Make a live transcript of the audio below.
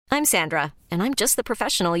I'm Sandra, and I'm just the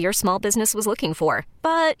professional your small business was looking for.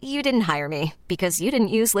 But you didn't hire me because you didn't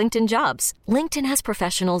use LinkedIn Jobs. LinkedIn has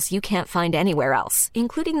professionals you can't find anywhere else,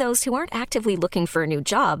 including those who aren't actively looking for a new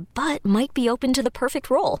job, but might be open to the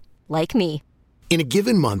perfect role, like me. In a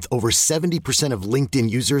given month, over 70% of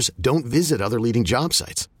LinkedIn users don't visit other leading job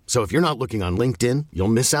sites. So if you're not looking on LinkedIn, you'll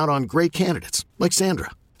miss out on great candidates like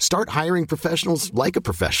Sandra. Start hiring professionals like a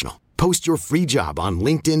professional. Post your free job on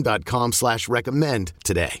linkedin.com/recommend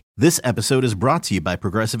today. This episode is brought to you by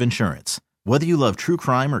Progressive Insurance. Whether you love true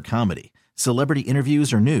crime or comedy, celebrity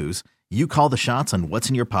interviews or news, you call the shots on what's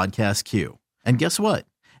in your podcast queue. And guess what?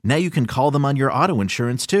 Now you can call them on your auto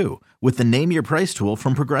insurance too with the Name Your Price tool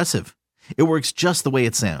from Progressive. It works just the way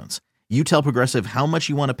it sounds. You tell Progressive how much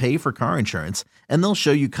you want to pay for car insurance, and they'll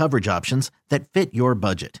show you coverage options that fit your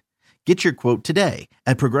budget. Get your quote today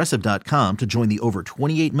at Progressive.com to join the over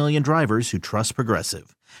 28 million drivers who trust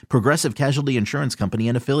Progressive. Progressive Casualty Insurance Company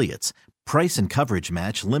and Affiliates. Price and coverage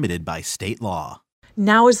match limited by state law.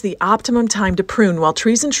 Now is the optimum time to prune while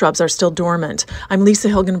trees and shrubs are still dormant. I'm Lisa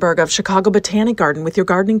Hilgenberg of Chicago Botanic Garden with your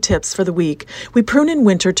gardening tips for the week. We prune in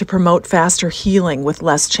winter to promote faster healing with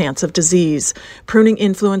less chance of disease. Pruning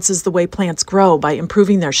influences the way plants grow by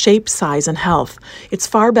improving their shape, size, and health. It's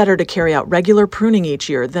far better to carry out regular pruning each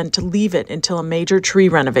year than to leave it until a major tree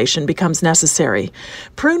renovation becomes necessary.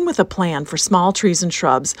 Prune with a plan for small trees and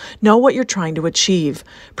shrubs. Know what you're trying to achieve.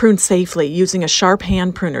 Prune safely using a sharp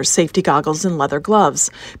hand pruner, safety goggles, and leather gloves.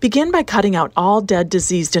 Begin by cutting out all dead,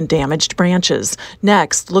 diseased, and damaged branches.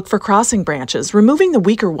 Next, look for crossing branches, removing the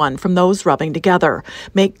weaker one from those rubbing together.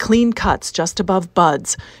 Make clean cuts just above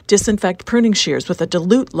buds. Disinfect pruning shears with a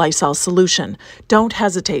dilute Lysol solution. Don't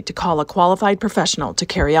hesitate to call a qualified professional to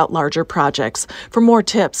carry out larger projects. For more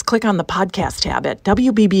tips, click on the podcast tab at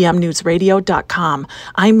WBBMNewsRadio.com.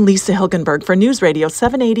 I'm Lisa Hilgenberg for News Radio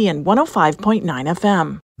 780 and 105.9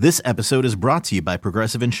 FM. This episode is brought to you by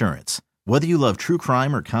Progressive Insurance. Whether you love true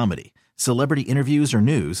crime or comedy, celebrity interviews or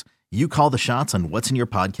news, you call the shots on what's in your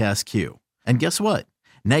podcast queue. And guess what?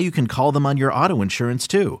 Now you can call them on your auto insurance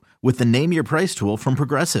too with the Name Your Price tool from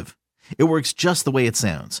Progressive. It works just the way it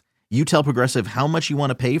sounds. You tell Progressive how much you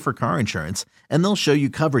want to pay for car insurance, and they'll show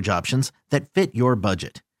you coverage options that fit your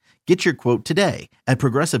budget. Get your quote today at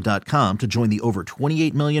Progressive.com to join the over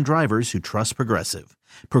 28 million drivers who trust Progressive.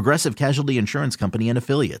 Progressive Casualty Insurance Company and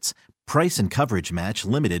Affiliates. Price and coverage match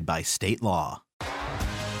limited by state law.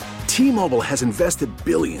 T-Mobile has invested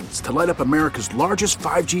billions to light up America's largest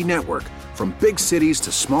 5G network, from big cities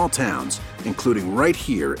to small towns, including right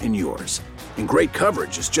here in yours. And great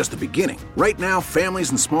coverage is just the beginning. Right now, families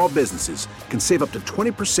and small businesses can save up to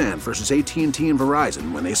 20% versus AT&T and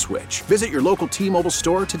Verizon when they switch. Visit your local T-Mobile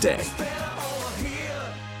store today.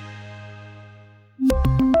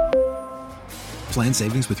 Plan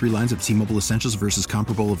savings with 3 lines of T-Mobile Essentials versus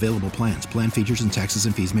comparable available plans. Plan features and taxes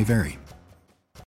and fees may vary.